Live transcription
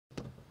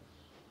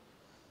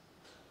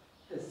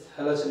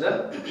Hello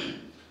children.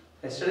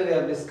 Yesterday we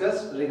have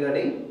discussed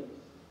regarding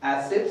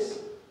acids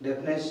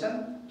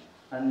definition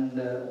and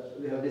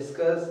we have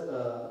discussed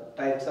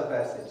types of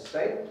acids,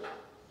 right?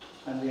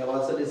 And we have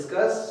also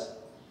discussed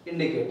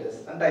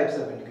indicators and types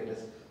of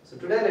indicators. So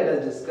today let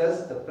us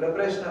discuss the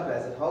preparation of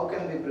acid. How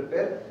can we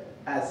prepare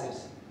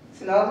acids?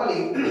 See,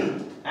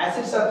 normally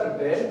acids are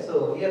prepared.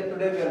 So here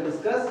today we have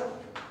discussed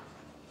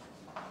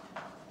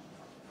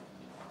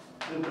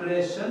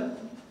preparation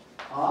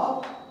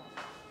of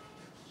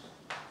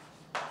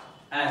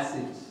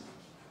acids.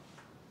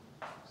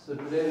 So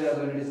today we are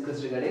going to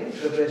discuss regarding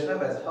preparation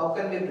of acids. How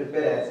can we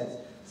prepare acids?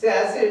 See,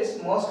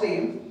 acids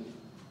mostly,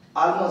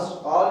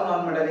 almost all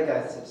non-metallic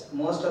acids,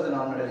 most of the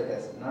non-metallic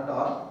acids, not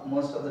all,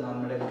 most of the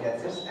non-metallic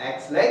acids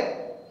acts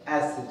like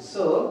acids.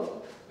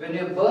 So when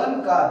you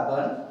burn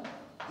carbon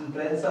in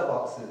presence of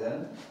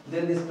oxygen,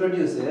 then this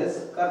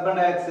produces carbon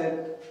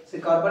dioxide. See,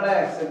 carbon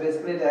dioxide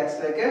basically it acts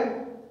like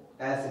an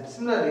acid.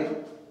 Similarly,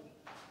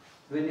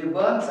 when you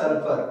burn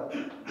sulfur,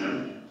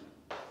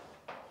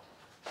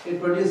 it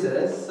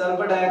produces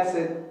sulfur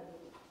dioxide.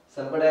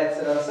 Sulfur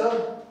dioxide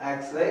also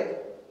acts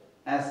like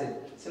acid.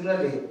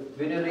 Similarly,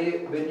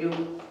 when you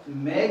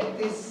make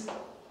this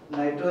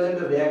nitrogen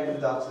to react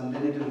with oxygen,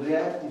 then it will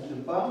react, it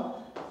will form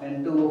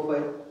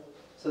N2O5.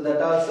 So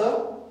that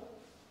also,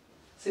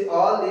 see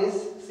all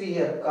these, see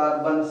here,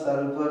 carbon,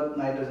 sulfur,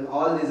 nitrogen,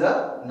 all these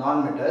are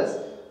non-metals,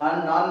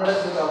 and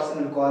non-metals with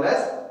oxygen will call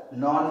as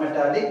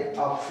non-metallic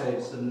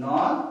oxides. So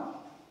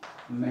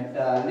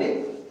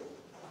non-metallic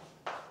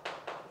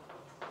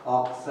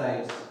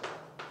oxides.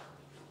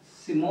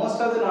 See,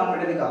 most of the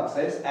non-metallic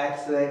oxides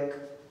acts like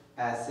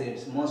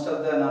acids. Most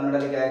of the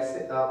non-metallic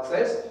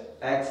oxides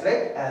acts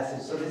like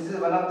acids. So this is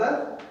one of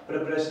the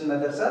preparation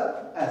methods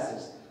of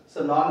acids.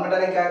 So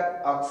non-metallic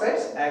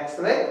oxides acts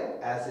like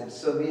acids.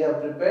 So we have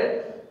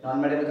prepared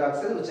non-metallic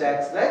oxide which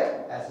acts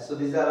like acids. So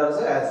these are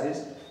also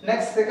acids.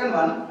 Next, second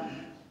one,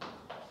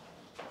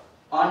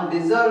 on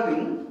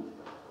dissolving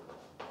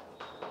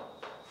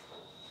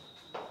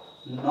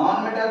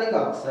non-metallic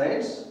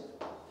oxides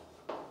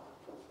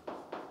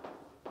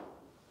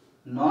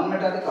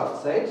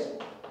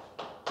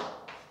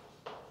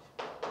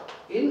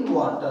in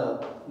water,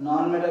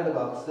 non-metallic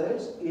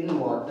oxides in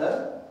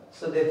water,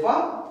 so they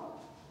form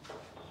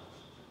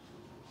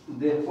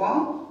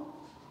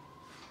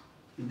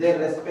their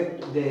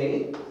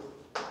respective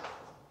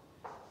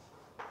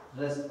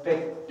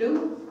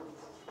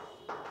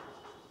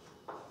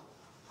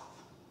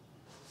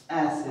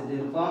acid. They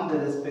form the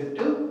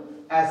respective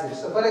acid.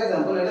 So for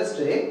example, let us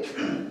take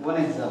one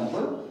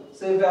example.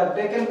 So if I have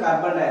taken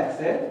carbon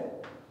dioxide,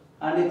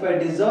 and if I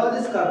dissolve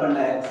this carbon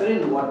dioxide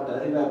in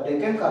water, if I have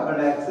taken carbon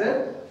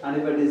dioxide and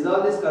if I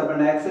dissolve this carbon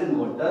dioxide in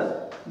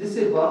water, this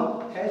will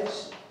form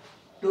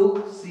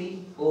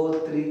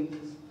H2CO3.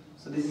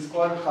 So this is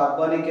called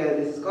carbonic acid.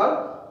 This is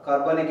called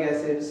carbonic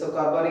acid. So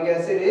carbonic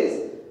acid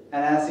is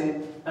an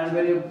acid, and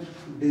when you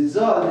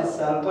dissolve this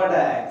sulfur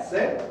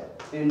dioxide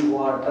in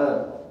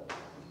water,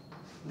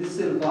 this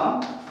will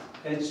form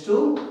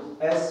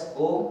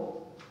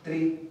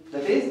H2SO3.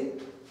 That is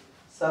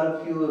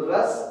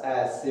sulfurous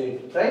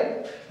acid,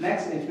 right?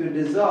 Next, if you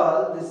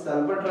dissolve this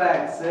sulfur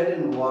trioxide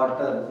in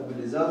water,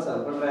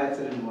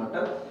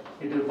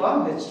 it will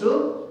form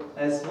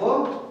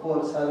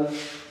H2SO4,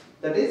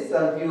 that is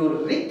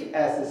sulfuric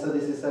acid. So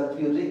this is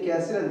sulfuric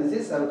acid and this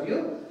is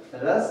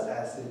sulfurous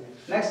acid.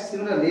 Next,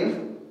 similarly,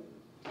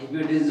 if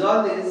you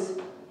dissolve this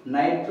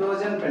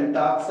nitrogen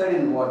pentoxide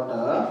in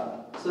water,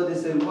 so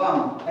this will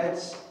form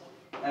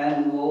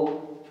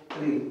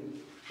HNO3.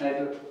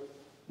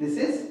 This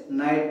is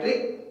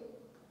nitric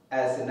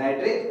acid.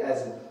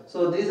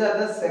 So these are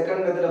the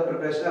second method of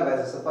preparation of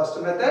acid. So first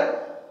method,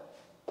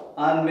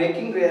 on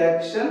making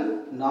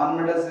reaction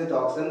non-metals with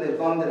oxygen, they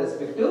form the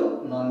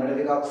respective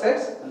non-metallic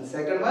oxides. And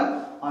second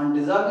one, on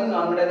dissolving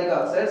non-metallic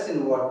oxides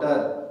in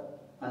water.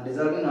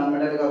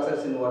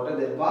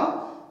 They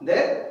form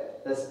their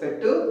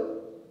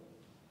respective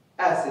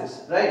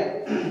acids,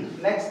 right?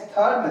 Next,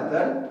 third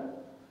method.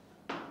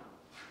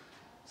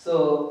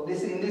 So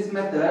in this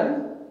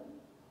method,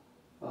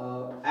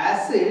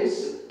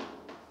 acids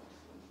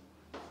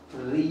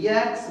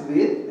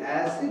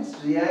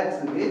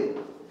reacts with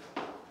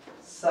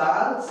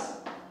salts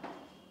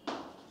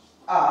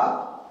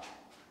of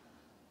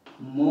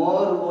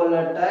more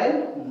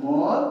volatile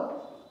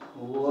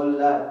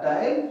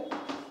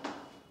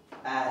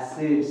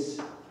acids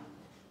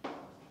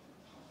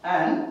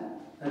and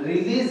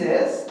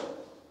releases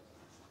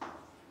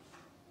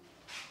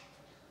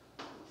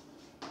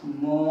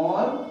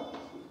more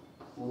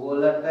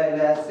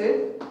volatile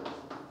acid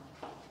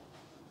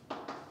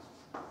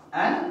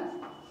and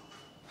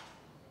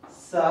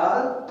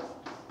salt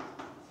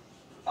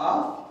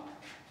of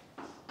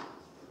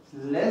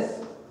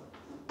less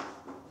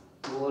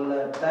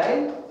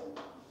volatile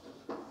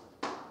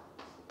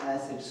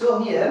acid. So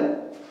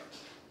here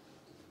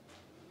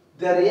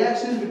the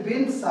reaction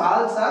between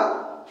salts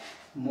of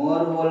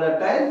more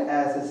volatile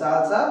acid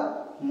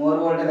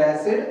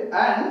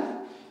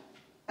and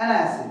an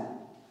acid.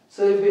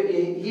 So if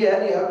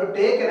here you have to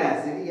take an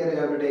acid,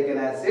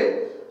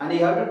 and you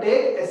have to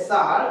take a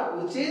salt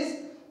which is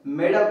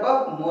made up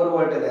of more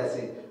volatile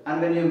acid,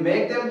 and when you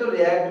make them to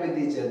react with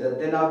each other,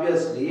 then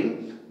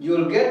obviously you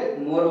will get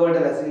more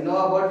volatile acid. You know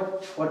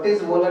about what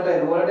is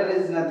volatile? Volatile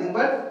is nothing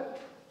but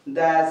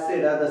the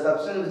acid or the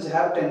substance which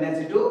have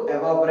tendency to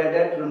evaporate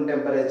at room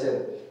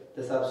temperature.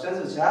 The substance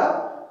which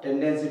have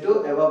tendency to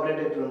evaporate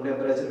at room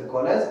temperature we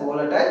call as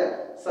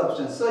volatile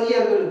substance. So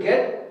here we will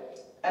get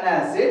an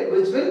acid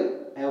which will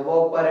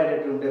evaporate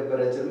at room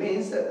temperature,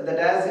 means that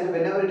acid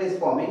whenever it is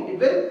forming it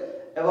will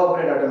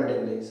evaporate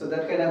automatically. So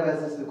that kind of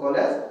acid we call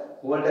as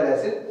volatile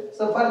acid.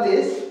 So for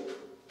this,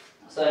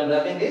 so I am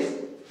writing this.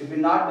 If you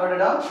not note it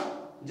down,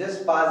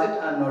 just pause it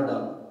and note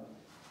down.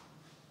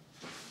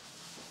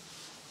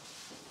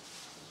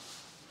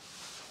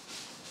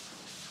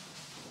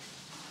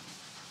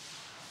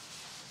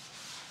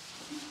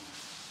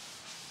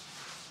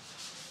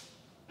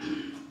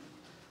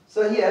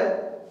 So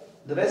here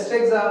the best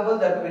example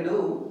that we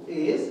do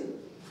is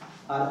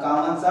our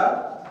common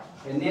salt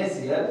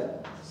NaCl.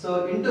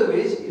 So into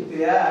which if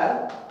we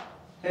add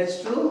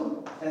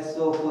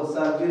H2SO4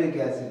 sulfuric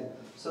acid.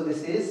 So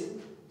this is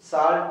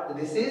salt,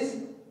 this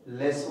is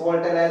less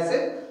volatile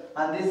acid,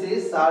 and this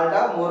is salt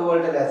of more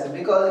volatile acid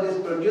because it is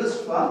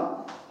produced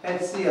from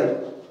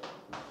HCl.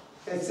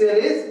 HCl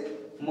is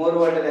more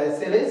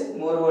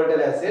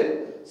volatile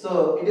acid.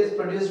 So it is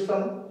produced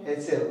from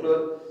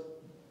HCl.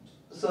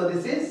 So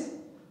this is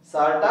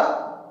salt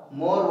of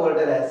more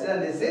volatile acid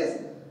and this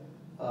is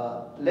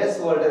less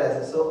volatile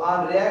acid. So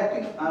on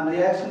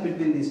reaction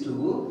between these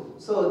two,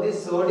 so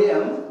this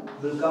sodium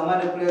will come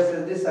and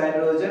replaces this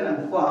hydrogen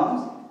and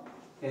forms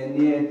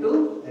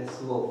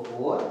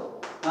Na2SO4,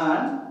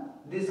 and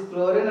this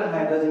chlorine and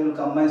hydrogen will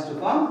combine to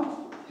form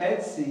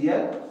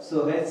HCl.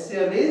 So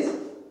HCl is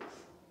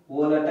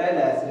volatile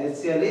acid.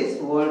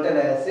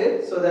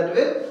 So that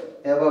will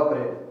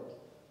evaporate.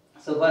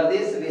 So for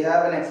this we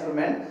have an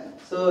experiment.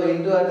 So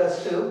into a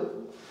test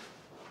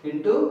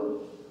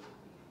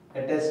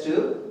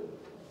tube,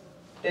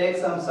 take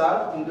some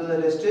salt. Into the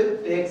test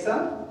tube, take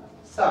some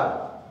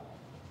salt.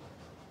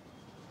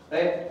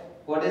 Right?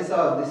 What is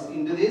salt? This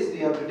into this we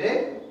have to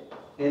take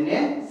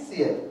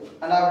NaCl,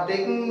 and after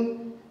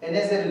taking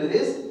NaCl into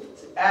this,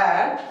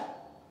 add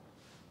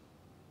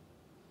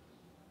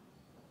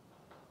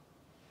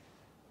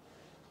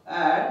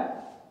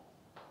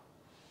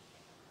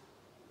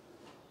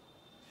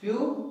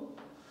few.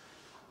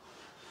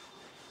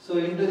 So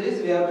into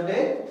this we have to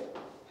take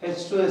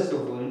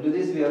H2SO4. Into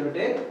this we have to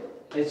take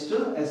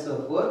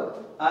H2SO4,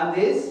 and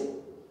this,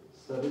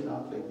 sorry,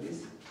 not like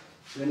this.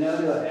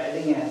 Whenever you are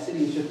adding acid,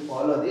 you should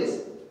follow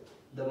this.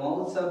 The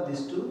mouths of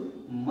these two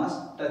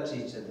must touch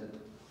each other.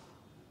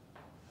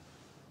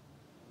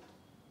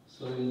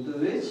 So into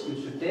which you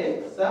should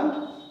take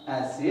some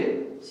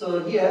acid.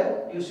 So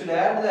here you should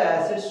add the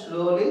acid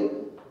slowly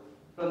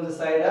from the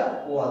side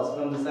of walls,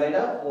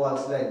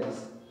 like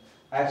this.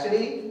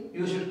 Actually,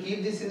 you should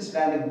keep this in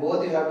standing.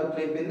 Both you have to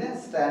keep in the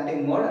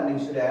standing mode and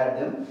you should add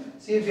them.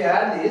 See, if you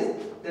add this,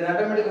 then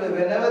automatically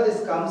whenever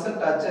this comes and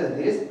touches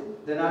this,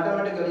 then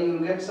automatically you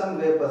will get some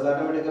vapors.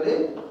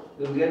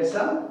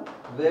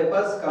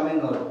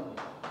 Coming out.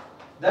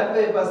 That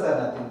vapors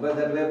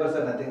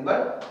are nothing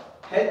but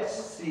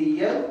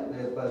HCl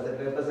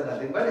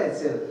vapors.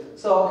 HCl.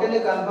 So how can you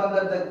confirm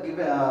that the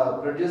given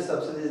produced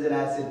substance is an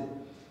acid?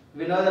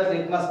 We know that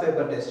litmus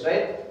paper test,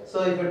 right?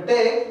 So if you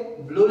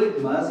take blue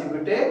litmus,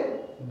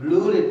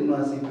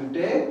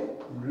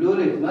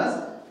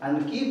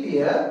 and keep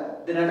here,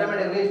 then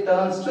automatically it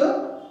turns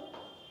to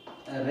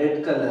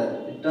red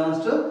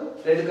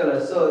color.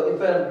 So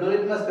if a blue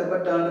litmus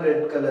paper turns to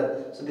red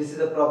color, so this is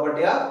the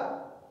property of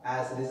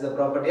acid.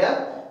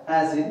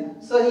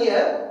 So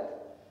here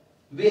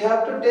we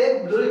have to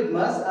take blue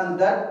litmus, and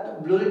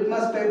that blue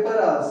litmus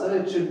paper also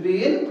it should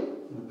be in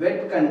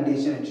wet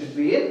condition. If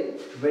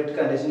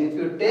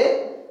you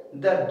take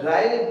the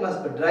dry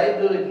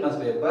blue litmus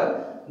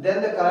paper,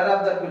 then the color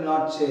of that will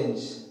not change.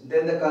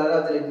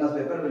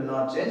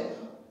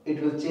 It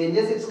will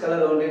changes its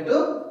color only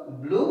to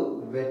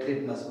blue wet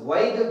litmus. Why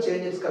it will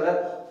change its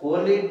color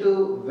only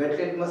to wet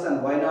litmus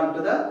and why not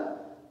to the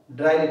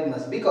dry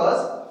litmus?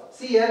 Because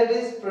see here it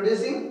is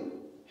producing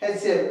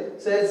HCl.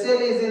 So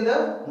HCl is in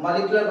the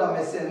molecular form.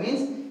 HCl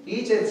means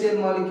each HCl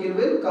molecule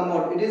will come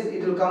out.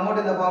 It will come out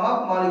in the form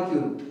of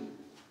molecule.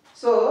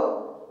 So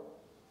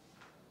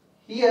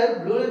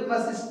here blue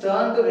litmus is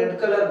turned to red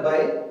color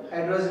by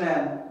hydrogen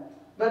ion.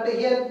 But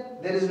here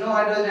there is no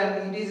hydrogen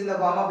ion. It is in the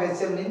form of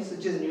HCl, means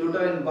which is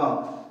neutral in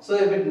form. So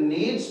if it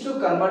needs to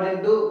convert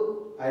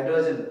into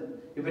hydrogen,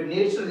 if it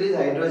needs to release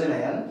hydrogen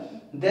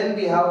ion, then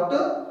we have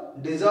to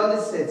dissolve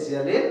this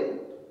HCl in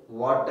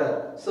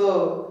water.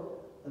 So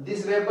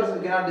these vapors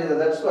we cannot dissolve.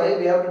 That's why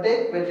we have to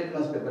take wet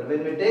litmus paper.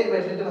 When we take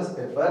wet litmus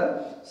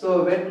paper,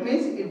 so wet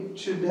means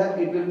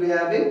it will be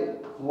having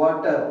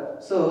water.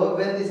 So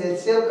when this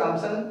HCl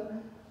comes and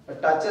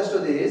touches to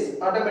this,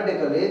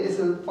 automatically this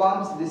will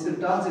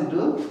turns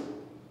into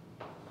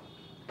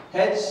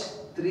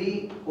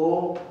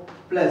H3O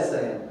plus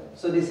ion.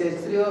 So this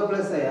H3O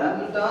plus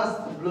ion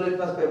turns blue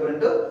litmus paper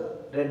into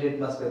red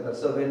litmus paper.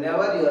 So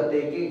whenever you are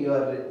taking, you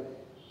are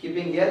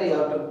keeping here, you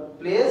have to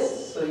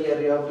place. So here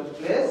you have to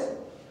place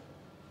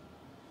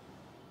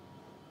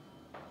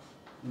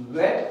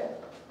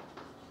wet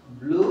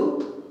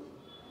blue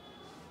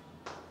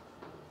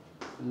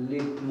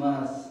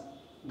litmus.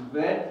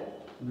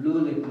 Wet blue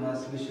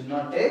litmus. We should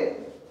not take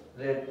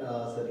red.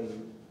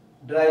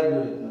 Dry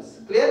blue litmus.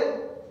 Clear?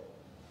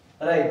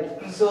 Right.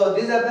 So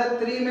these are the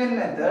three main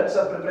methods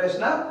of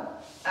preparation of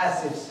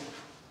acids.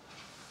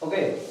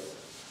 Okay.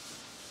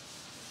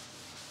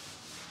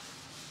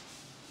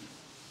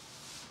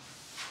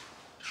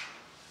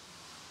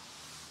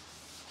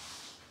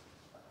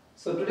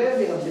 So today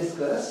we have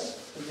discussed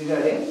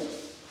regarding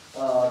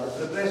the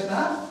preparation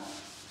of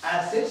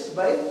acids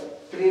by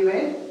three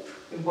main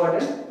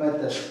important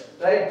methods.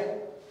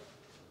 Right.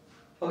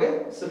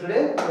 Okay. So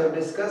today we have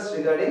discussed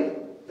regarding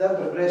the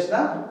preparation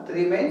of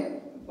three main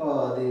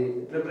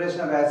the preparation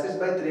of acids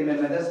by three main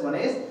methods. One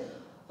is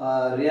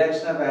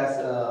reaction of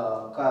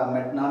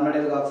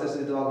non-metallic oxides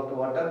with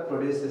water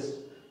produces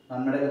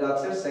non-metallic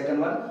oxides. Second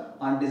one,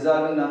 on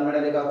dissolving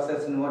non-metallic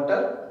oxides in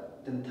water.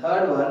 Then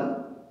third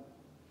one,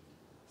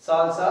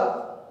 salts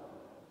of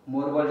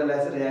more volatile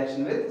acid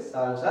reaction with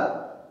salts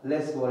of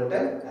less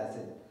volatile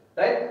acid.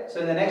 Right. So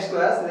in the next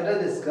class, let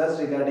us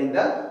discuss regarding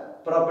the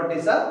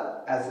properties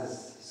of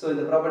acids. So in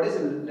the properties,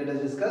 let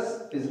us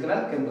discuss physical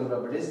and chemical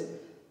properties.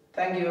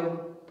 Thank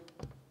you.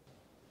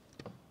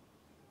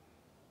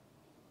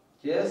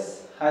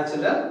 Yes, hi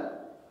children.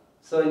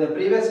 So in the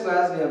previous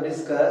class we have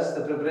discussed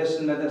the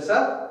preparation methods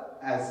of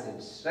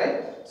acids,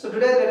 right? So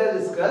today let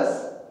us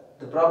discuss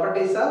the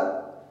properties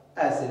of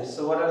acids.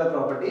 So what are the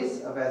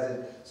properties of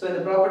acid? So in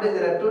the properties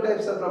there are two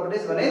types of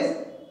properties. One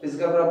is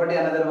physical property,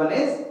 another one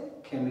is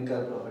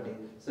chemical property.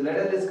 So let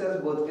us discuss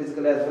both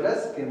physical as well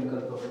as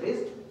chemical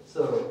properties.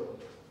 So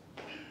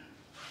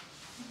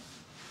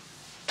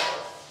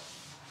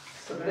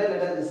today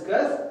let us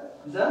discuss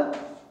the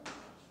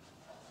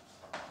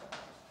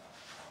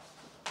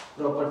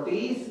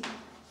properties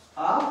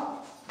of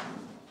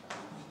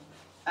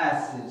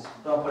acids.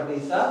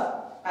 Properties of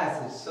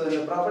acids. So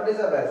in the properties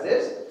of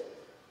acids,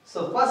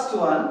 so first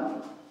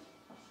one,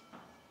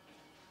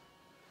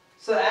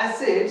 so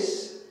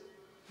acids,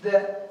 we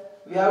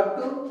have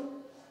to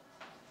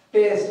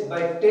taste.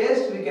 By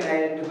taste we can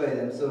identify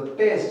them. So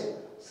taste.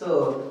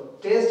 So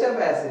taste of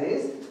acid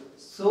is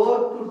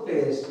sour to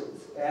taste.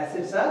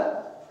 Acids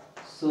are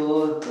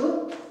sour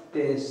to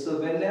taste. So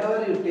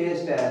whenever you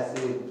taste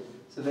acid,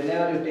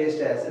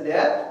 they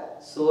are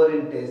sour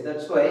in taste.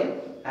 That's why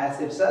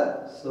acids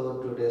are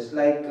sour to taste.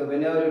 Like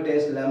whenever you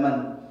taste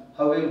lemon,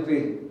 how will you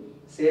feel?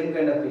 Same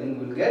kind of feeling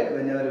you will get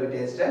whenever you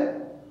taste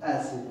an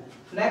acid.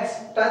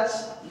 Next, touch.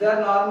 They are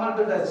normal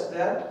to touch.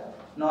 They are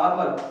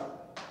normal.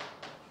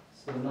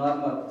 So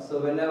normal. So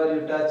whenever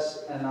you touch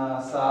an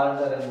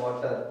salt or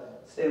water,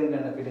 same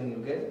kind of feeling you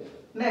will get.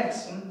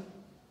 Next,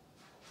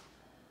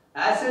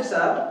 acids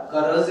are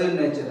corrosive in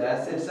nature.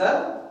 Acids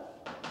are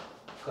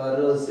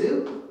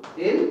corrosive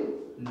in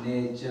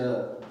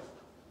nature.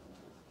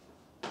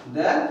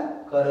 They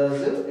are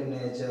corrosive in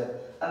nature.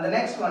 And the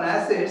next one,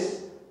 acid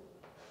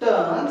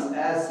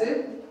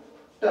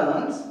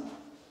turns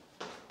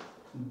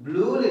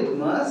blue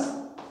litmus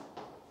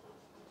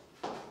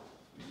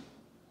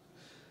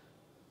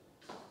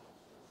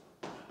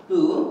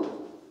to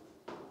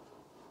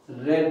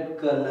red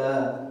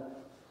color.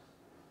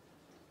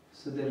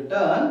 So they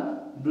turn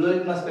blue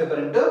litmus paper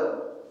into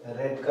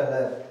red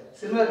color.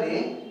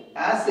 Similarly,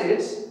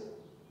 acids,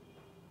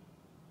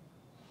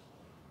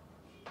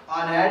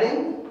 on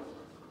adding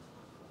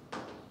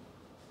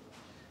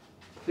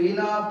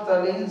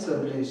phenolphthalein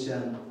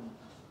solution,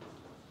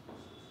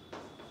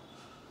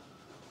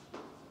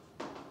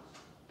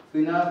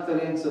 they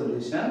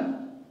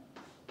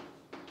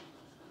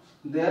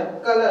are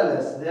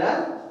colorless.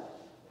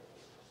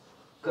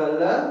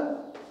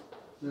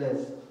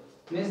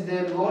 Means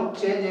they won't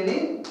change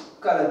any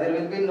color. There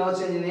will be no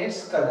change in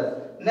its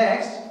color.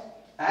 Next,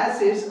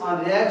 acids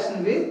on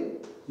reaction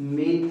with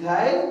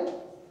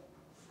methyl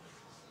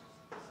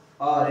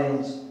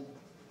orange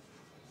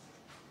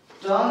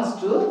turns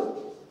to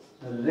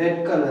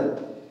red color.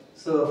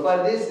 So for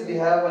this we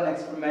have one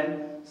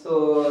experiment.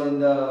 So in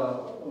the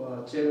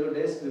childhood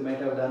days we might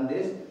have done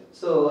this.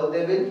 So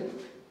they will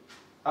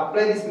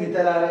apply this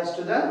methyl orange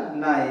to the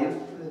knife.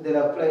 They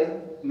will apply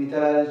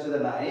methyl orange to the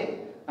knife,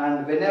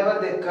 and whenever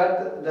they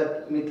cut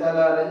that methyl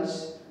orange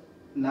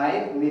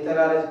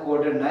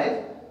coated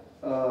knife,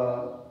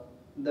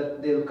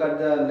 that they will cut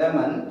the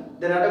lemon,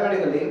 then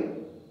automatically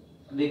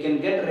we can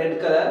get red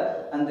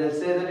color, and they'll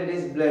say that it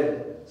is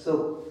blood.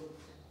 So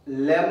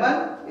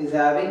lemon is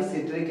having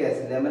citric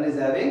acid. And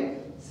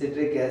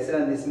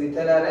this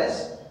methyl orange,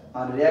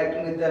 on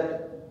reacting with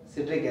that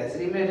citric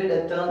acid, immediately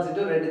it turns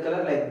into red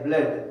color like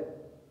blood.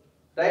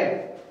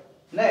 Right?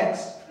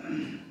 Next,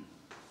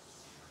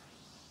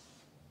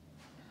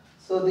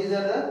 so these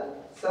are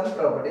some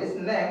properties.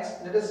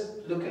 Next, let us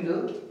look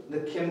into the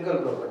chemical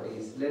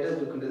properties.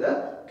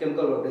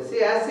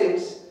 See,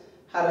 acids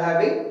are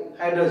having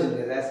hydrogen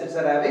gas. Acids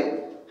are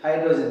having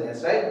hydrogen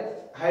gas, right?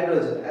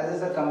 Hydrogen.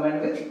 Acids are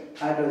combined with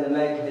hydrogen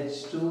like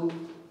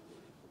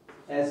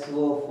H2SO4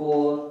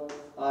 or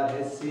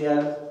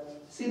HCl.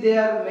 See,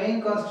 their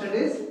main constant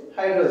is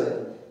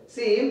hydrogen.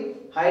 See,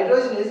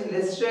 hydrogen is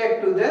less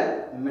reactive to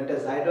the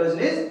metals. Hydrogen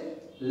is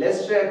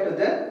less reactive to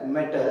the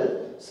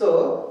metal.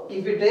 So,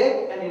 if you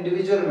take an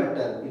individual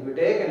metal,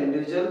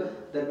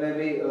 that may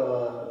be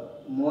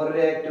more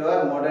reactive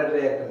or moderate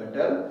reactive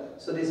metal.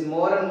 So, these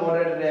more and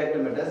moderate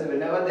reactive metals,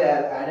 whenever they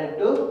are added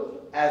to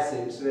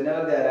acids, then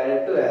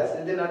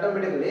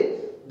automatically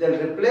they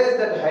will replace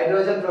that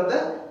hydrogen from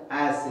the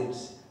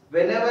acids.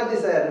 Whenever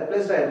this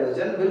replaced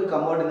hydrogen will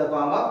come out in the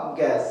form of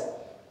gas.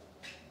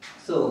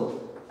 So,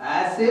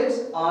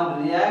 acids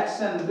on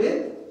reaction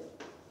with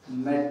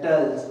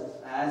metals,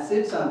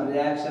 they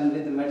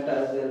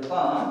will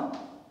form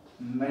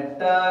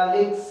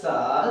metallic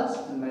salts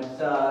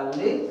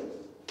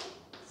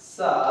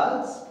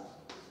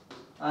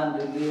and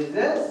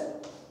releases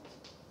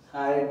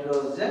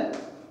hydrogen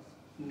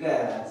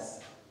gas.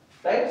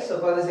 Right? So,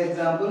 for this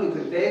example, if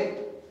you take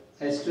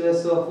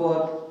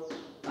H2SO4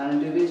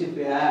 and into which if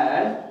you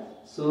add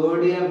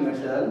sodium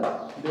metal,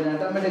 then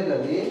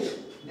automatically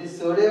this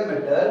sodium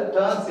metal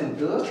turns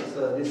into,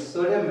 so this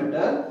sodium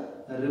metal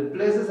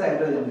replaces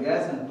hydrogen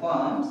gas and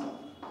forms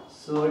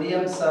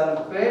sodium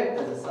sulfate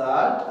as a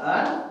salt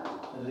and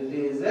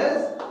releases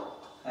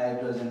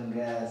hydrogen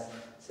gas.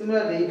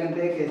 Similarly, you can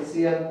take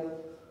HCl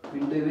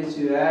into which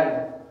you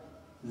add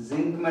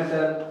zinc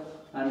metal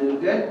and you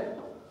will get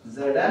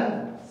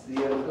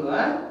ZnCl2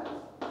 and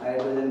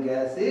hydrogen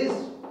gas is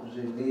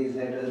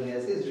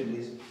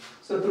released.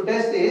 So to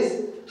test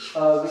this,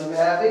 we'll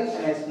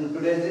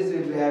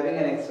be having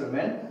an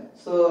experiment.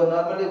 So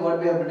normally what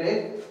we have to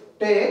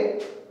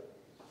take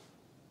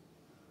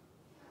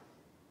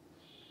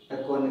a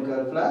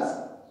conical flask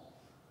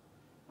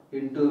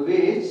into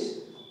which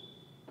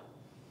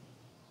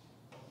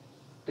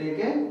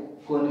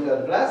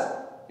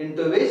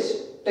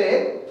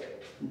take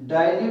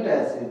dilute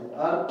acid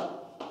or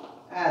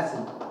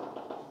acid,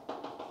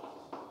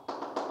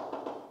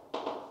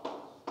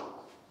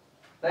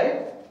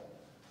 right?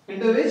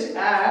 Into which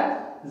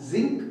add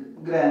zinc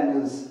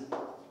granules.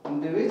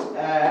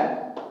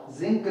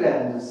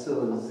 So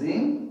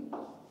zinc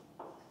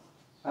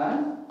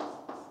and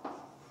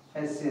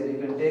HCl, you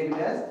can take it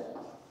as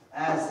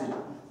acid.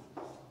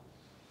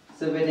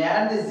 So when you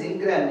add the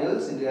zinc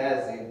granules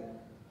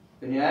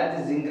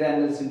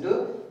into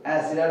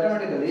acid,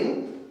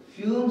 automatically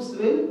fumes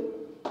will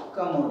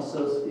come out.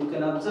 So you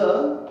can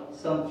observe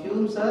some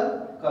fumes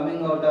are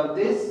coming out of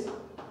this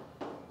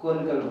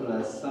conical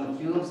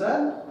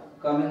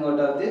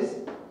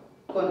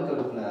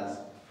flask.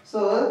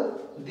 So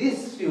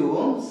these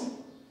fumes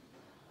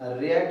are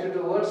reacted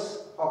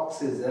towards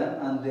oxygen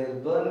and they will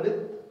burn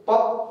with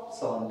pop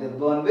sound.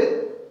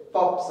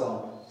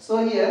 So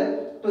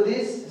here to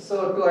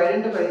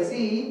identify,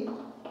 see,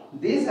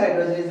 this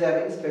hydrogen is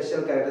having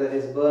special character, that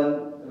is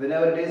burn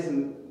whenever it is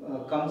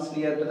comes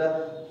near to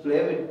the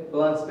flame, it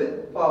burns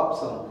with pop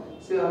sound.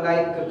 So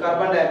like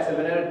carbon dioxide,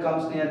 whenever it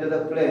comes near to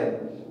the flame,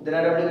 then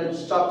automatically it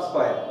stops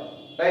fire,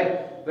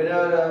 right?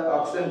 Whenever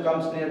oxygen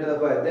comes near to the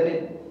fire, then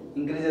it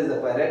increases the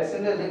fire, right?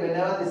 Similarly,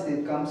 whenever this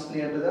comes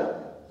near to the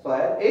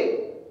fire,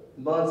 it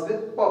burns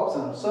with pop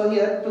sound. So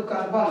here to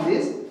confirm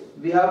this,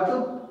 we have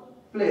to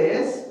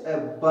place a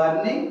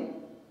burning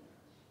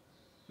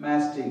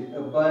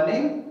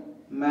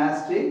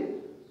mastic.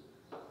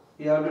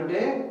 You have to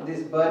take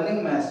this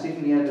burning mastic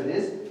near to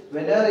this.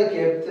 Whenever you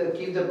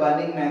keep the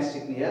burning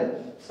mastic near,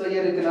 so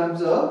here you can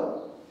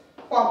observe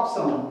pop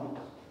sound.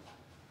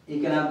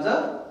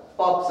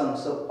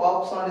 So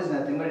pop sound is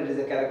nothing but it is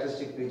a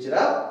characteristic feature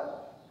of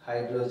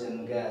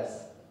hydrogen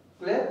gas.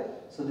 Clear?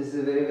 So this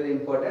is very, very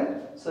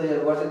important. So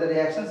here what is the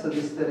reaction? So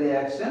this is the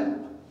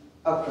reaction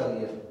occur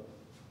here.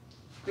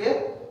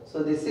 Clear?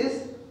 So this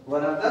is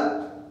one of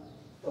the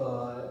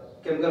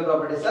chemical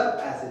properties of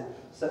acid.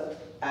 So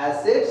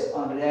acids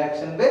on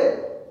reaction with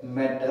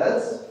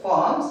metals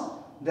forms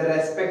the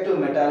respective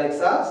metallic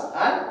salts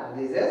and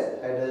releases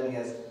hydrogen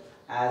gas.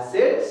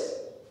 Acids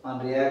on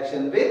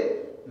reaction with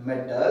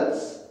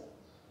metals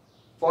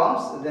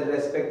forms the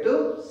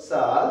respective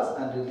salts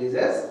and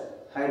releases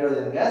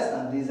hydrogen gas,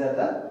 and these are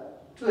the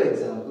two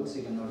examples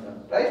you can note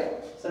down,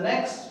 right? So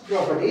next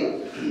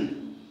property,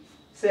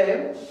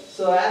 same.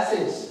 So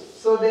acids.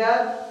 So they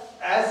are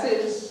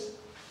acids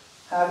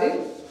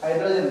having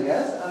hydrogen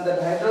gas, and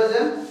that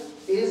hydrogen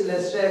is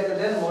less reactive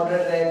than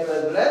moderate reactive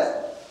as well as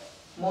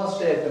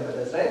most reactive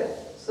metals, right?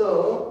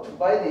 So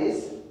by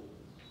this,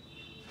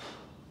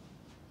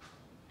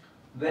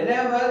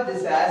 whenever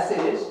this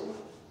acid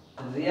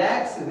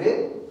reacts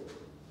with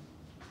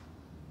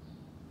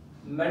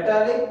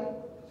metallic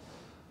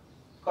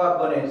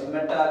carbonates,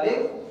 whenever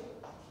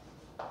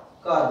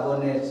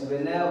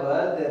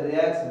they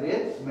reacts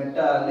with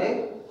metallic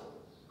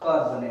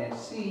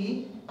carbonates,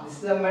 see, this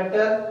is a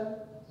metal,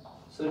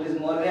 so it is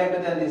more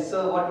reactive than this.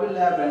 So what will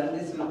happen?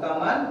 This will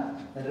come and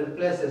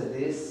replaces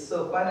this.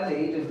 So finally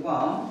it will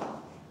form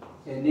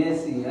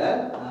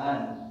NaCl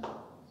and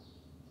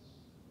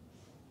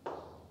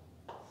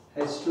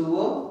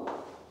H2O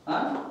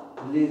and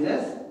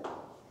releases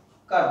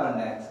carbon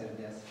dioxide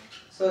gas.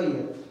 So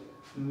here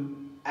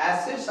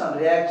acids on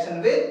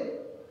reaction with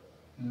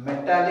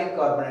metallic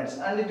carbonates,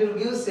 and it will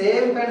give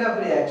same kind of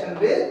reaction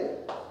with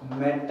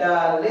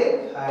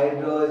metallic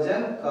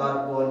hydrogen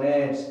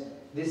carbonates.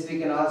 This we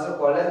can also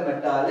call as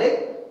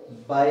metallic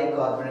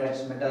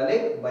bicarbonates, or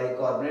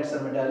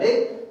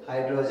metallic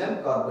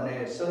hydrogen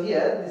carbonates. So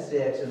here this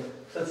reaction.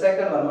 So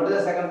second one, what is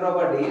the second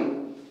property?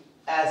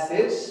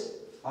 Acids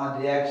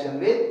on reaction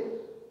with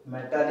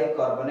metallic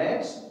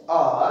carbonates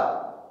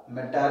or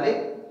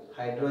metallic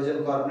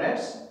hydrogen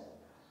carbonates,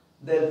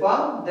 they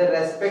form their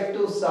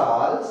respective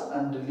salts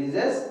and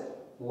releases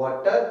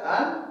water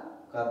and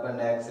carbon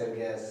dioxide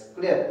gas.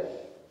 Clear?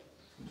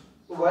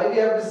 Why we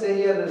have to say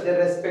here their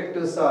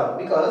respective salt?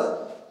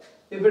 Because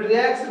if it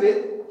reacts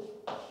with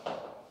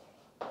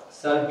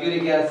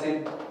sulfuric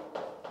acid,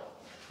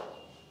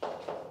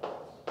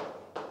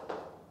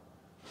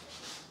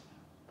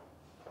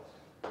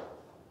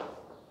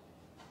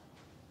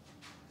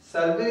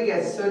 so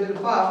it will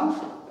form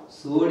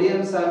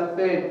sodium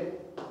sulfate,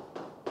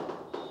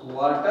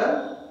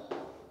 water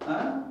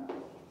and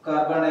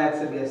carbon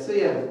dioxide gas. So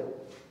here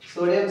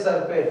sodium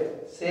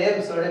sulfate,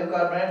 same sodium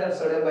carbonate and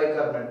sodium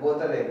bicarbonate,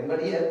 both are reacting.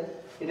 But here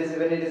it is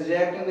when it is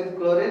reacting with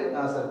chlorine,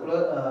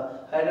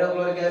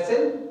 hydrochloric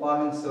acid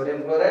forming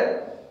sodium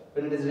chloride.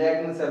 When it is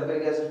reacting with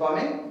sulfuric acid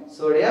forming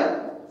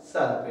sodium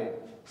sulfate.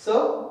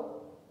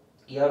 So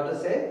you have to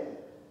say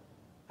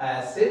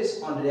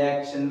acids on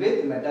reaction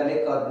with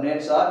metallic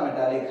carbonates or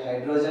metallic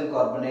hydrogen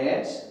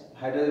carbonates.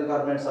 Hydrogen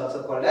carbonates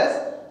also called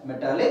as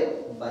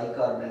metallic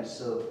bicarbonates.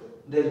 So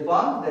they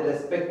form their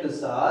respective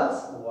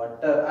salts,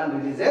 water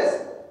and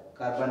releases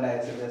carbon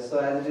dioxide gas. So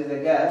as it is a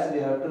gas, we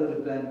have to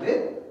represent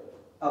with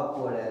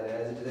upward arrow.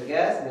 As it is a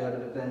gas, we have to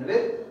represent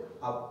with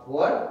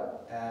upward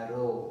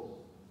arrow.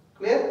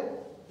 Clear?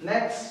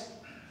 Next.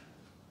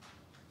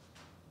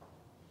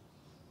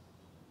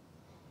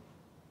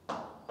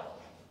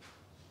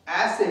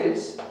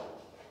 Acids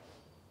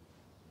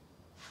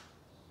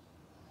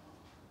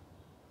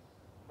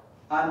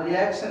on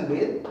reaction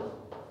with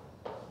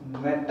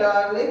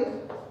metallic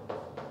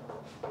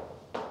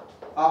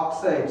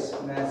oxides.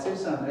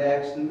 Acids on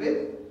reaction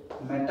with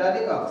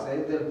metallic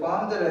oxides, they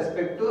form the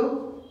respective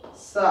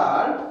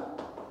salt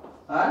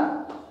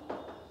and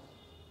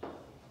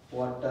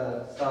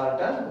water.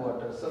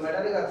 So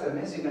metallic oxide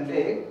means you can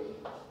take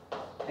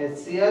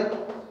HCl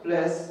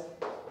plus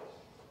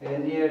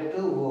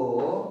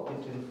Na2O,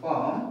 it will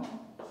form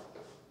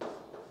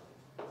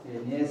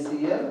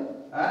NaCl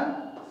and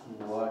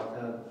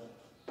water.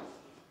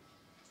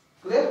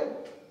 Clear?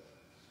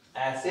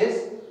 Acids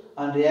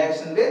on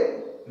reaction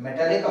with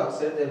metallic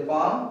oxide, they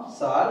form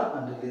salt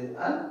and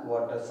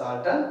water.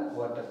 Salt and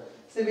water.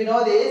 See, we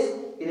know this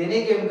in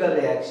any chemical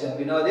reaction.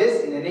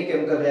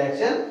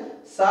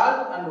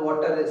 Salt and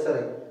water,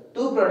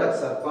 two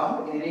products are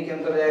formed. In any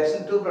chemical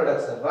reaction, two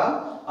products are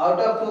formed. Out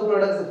of two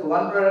products, if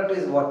one product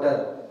is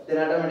water, then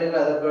automatically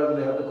other product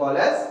we have to call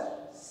as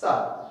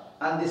salt.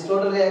 And this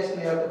total reaction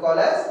we have to call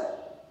as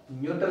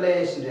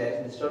neutralization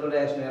reaction.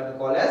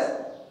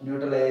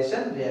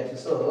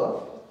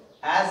 So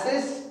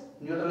acids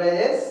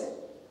neutralizes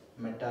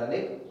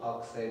metallic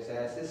oxides.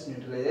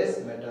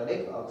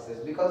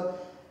 Because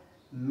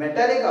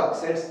metallic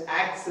oxides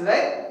acts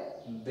like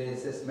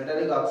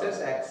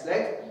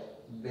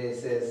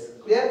bases.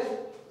 Clear?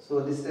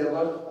 So this is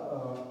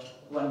about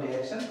one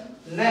reaction.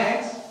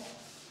 Next,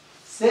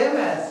 same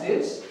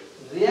acids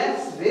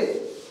reacts with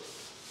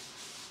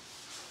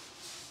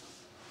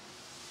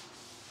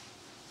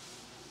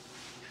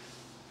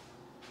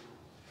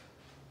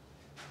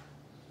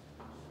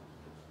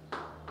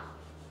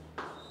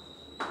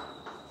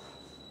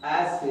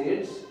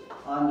acids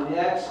on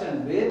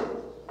reaction with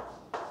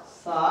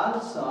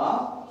salts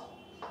of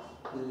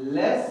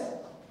less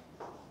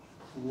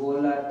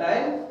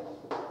volatile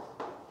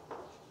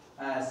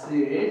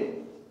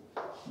acid,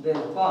 they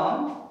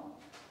form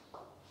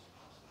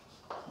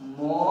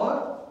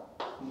more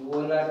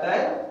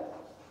volatile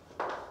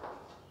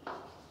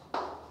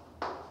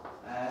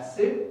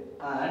acid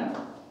and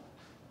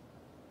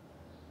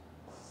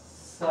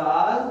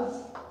salts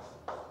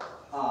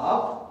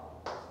of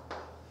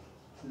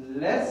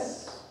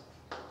less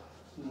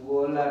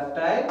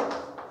volatile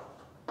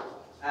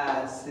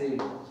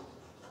acid.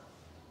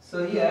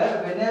 So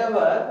here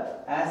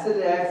whenever acid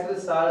reacts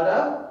with salt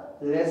of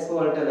less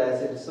volatile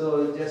acid,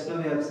 so just now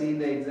we have seen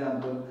the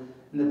example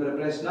in the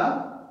preparation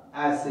of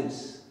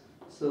acids.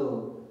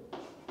 So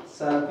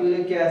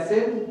sulfuric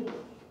acid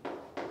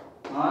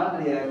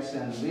on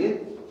reaction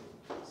with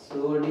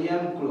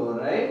sodium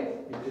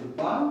chloride, it will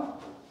form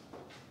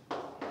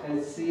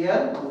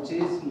HCl, which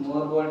is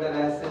more volatile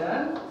acid,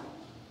 and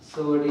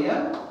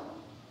sodium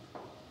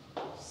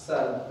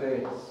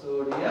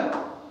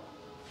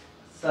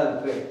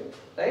sulfate,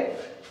 right?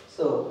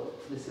 So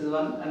this is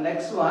one. And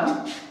next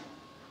one,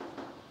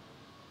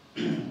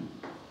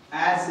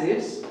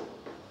 acids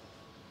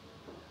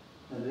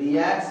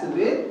reacts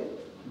with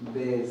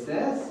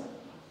bases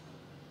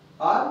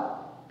or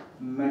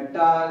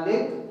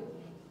metallic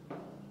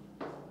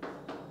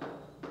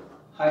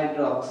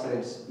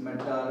hydroxides,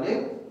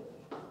 metallic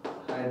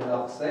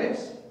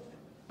hydroxides.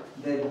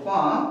 They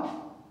form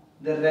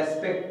the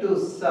respective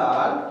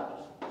salt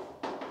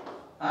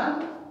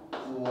and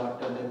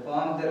water. They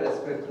form the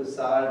respective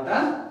salt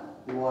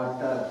and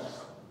water.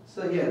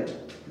 So here,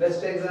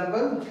 best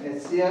example,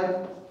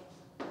 HCl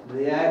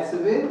reacts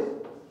with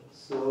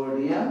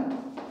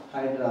sodium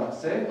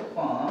hydroxide,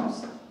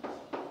 forms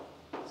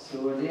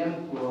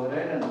sodium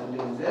chloride and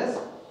releases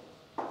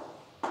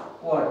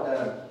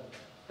water.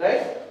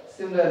 Right?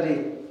 Similarly,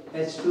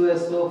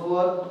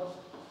 H2SO4,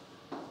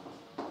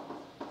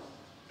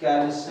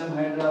 calcium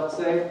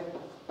hydroxide,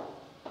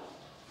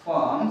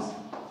 forms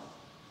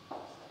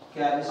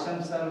calcium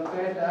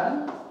sulfate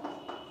and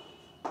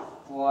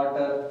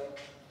water.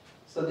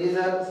 So these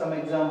are some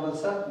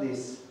examples of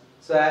this.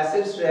 So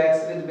acids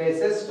reacts with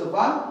bases to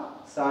form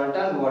salt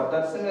and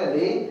water.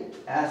 Similarly,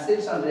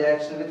 acids on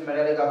reaction with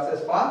metallic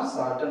oxides form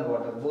salt and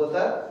water. Both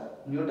are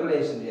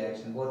neutralization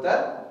reaction. Both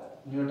are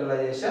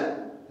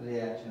neutralization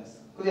reactions.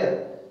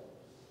 Clear?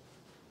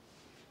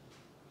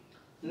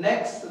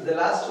 Next, the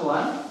last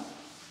one.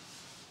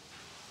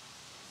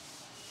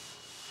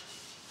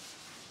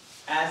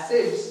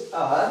 Acids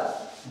are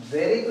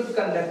very good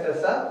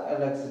conductors of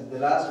electricity. The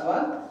last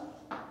one.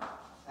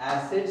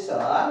 Acids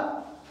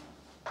are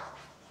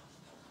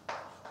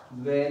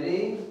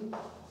very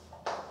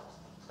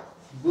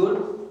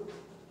good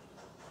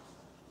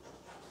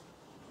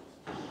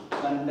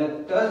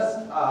conductors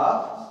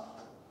of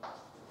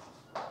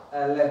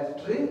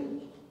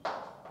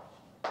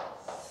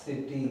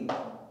electricity.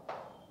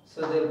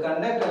 So they will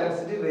conduct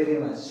electricity very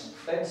much,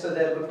 right? So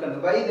they are good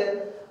conductors. Why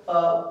the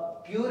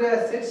pure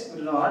acids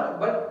will not,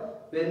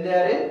 but when they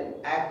are in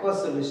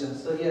aqueous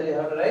solutions. So here you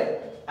have to write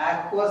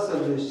aqueous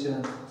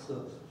solutions.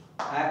 So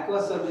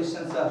aqueous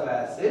solutions of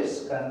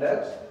acids are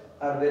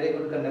very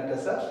good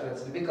conductors of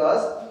electricity,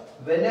 because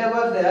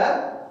whenever they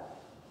are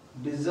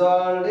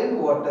dissolved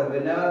in water,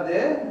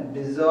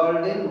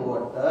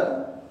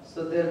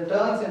 so they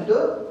turns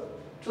into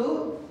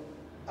two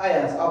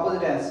ions,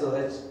 opposite ions. So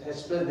H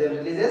plus, they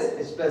releases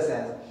H plus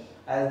ions.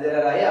 As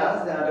there are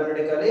ions, then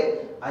automatically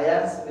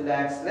ions will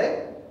act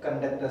like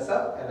conductors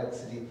of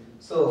electricity.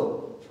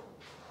 So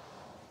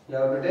you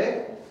have to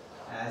take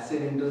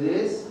acid into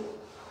this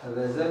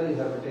vessel, you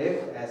have to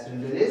take acid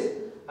into this,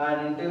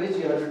 and into which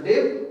you have to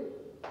dip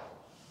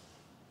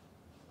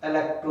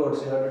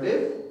electrodes. You have to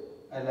dip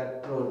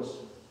electrodes,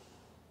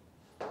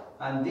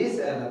 and these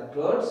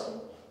electrodes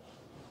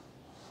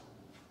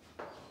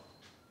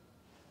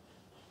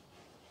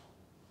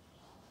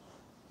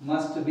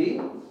must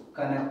be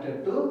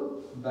connected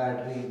to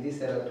battery.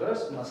 These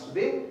electrodes must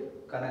be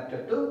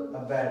connected to a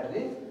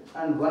battery,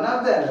 and one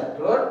of the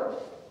electrode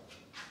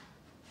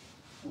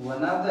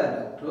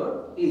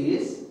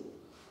is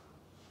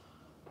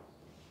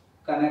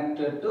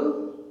connected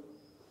to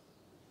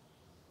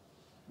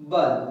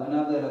bulb. One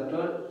of the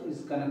electrode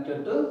is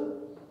connected to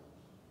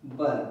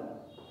bulb.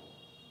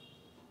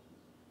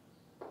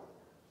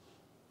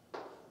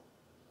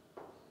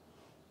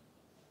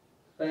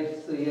 Right,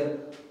 so here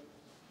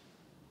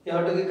you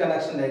have to give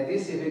connection like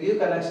this. If you give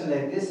connection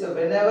like this, so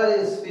whenever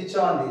you switch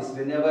on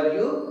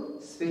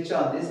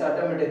this,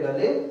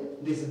 automatically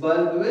this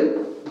bulb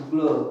will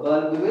glow.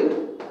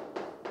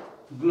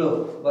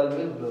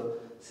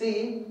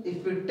 See,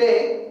 if you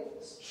take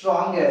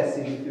strong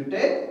acid,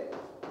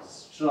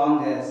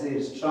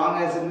 strong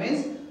acid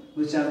means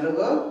which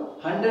undergo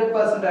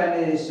 100%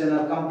 ionization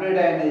or complete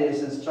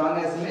ionization.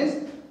 Strong acid means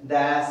the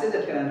acid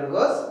that can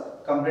undergoes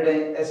complete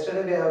ionization.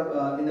 Yesterday we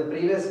have in the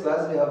previous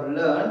class we have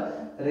learned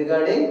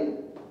regarding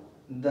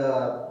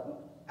the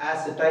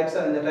acid types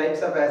of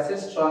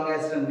acids, strong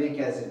acid and weak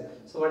acid.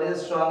 So what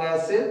is a strong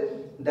acid?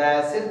 The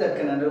acid that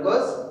can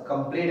undergoes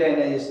complete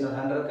ionization or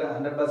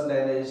 100%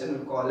 ionization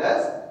we call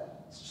as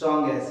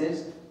strong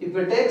acids. If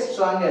you take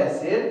strong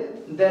acid,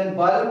 then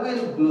bulb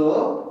will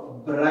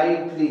glow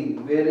brightly,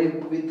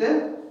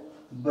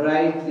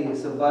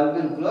 so bulb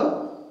will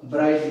glow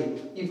brightly.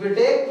 If you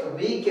take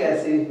weak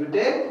acid,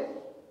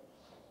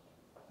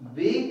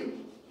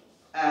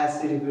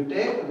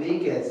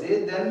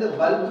 then the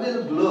bulb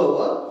will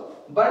glow,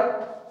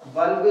 but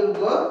bulb will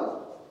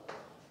go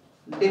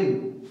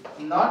dim,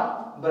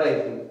 not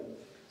brightly.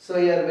 So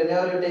here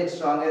whenever you take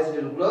strong acid,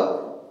 it will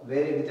glow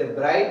with a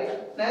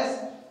brightness,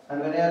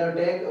 and whenever you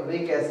take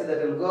weak acid,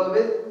 that will go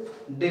with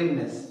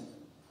dimness.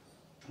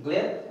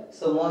 Clear?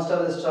 So most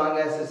of the strong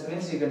acids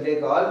means you can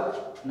take all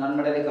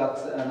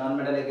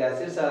non-metallic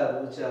acids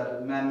which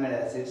are man-made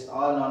acids.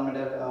 All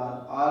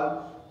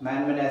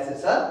man-made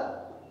acids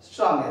are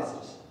strong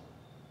acids.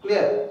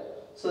 Clear?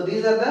 So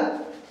these are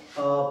the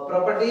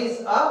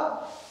properties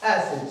of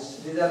acids.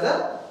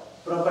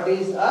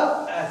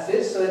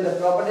 So in the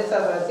properties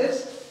of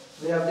acids,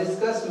 we have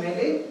discussed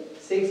mainly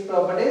 6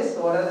 properties.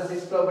 So what are the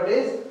 6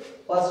 properties?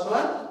 First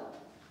one,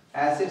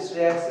 acids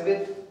reacts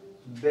with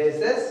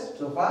bases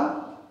to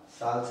form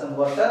salts and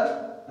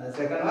water. And the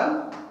second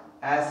one,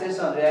 acids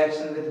on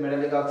reaction with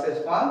metallic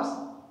oxides forms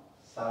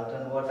salt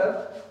and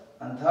water.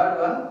 And third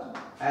one,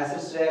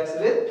 acids reacts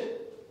with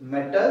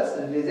metals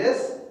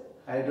releases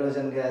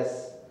hydrogen gas.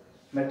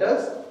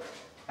 Metals,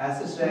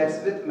 acids reacts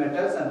with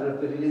metals and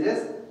releases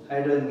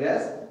hydrogen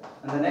gas.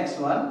 And the next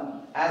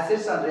one,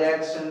 acids on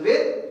reaction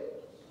with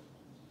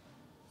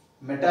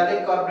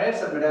metallic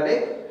carbonates and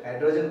metallic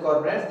hydrogen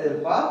carbonates, they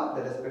will form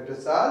the respective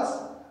salts.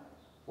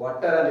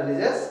 Water and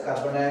releases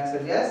carbon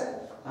dioxide gas.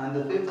 And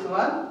the fifth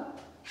one,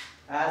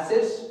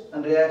 acids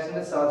on reaction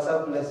with salts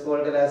of less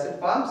volatile acid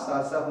forms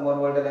salts of more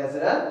volatile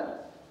acid and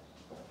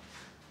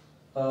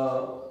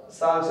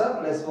salts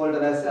of less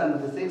volatile acid.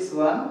 And the sixth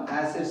one,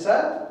 acids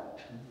are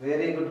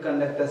very good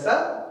conductors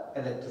of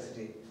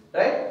electricity.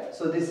 Right?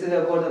 So this is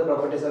about the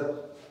properties of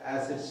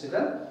acids,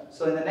 children.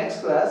 So in the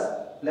next class,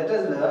 let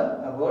us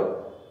learn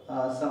about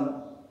some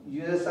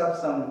uses of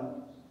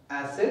some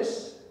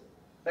acids.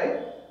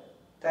 Right?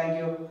 Thank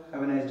you.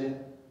 Have a nice day.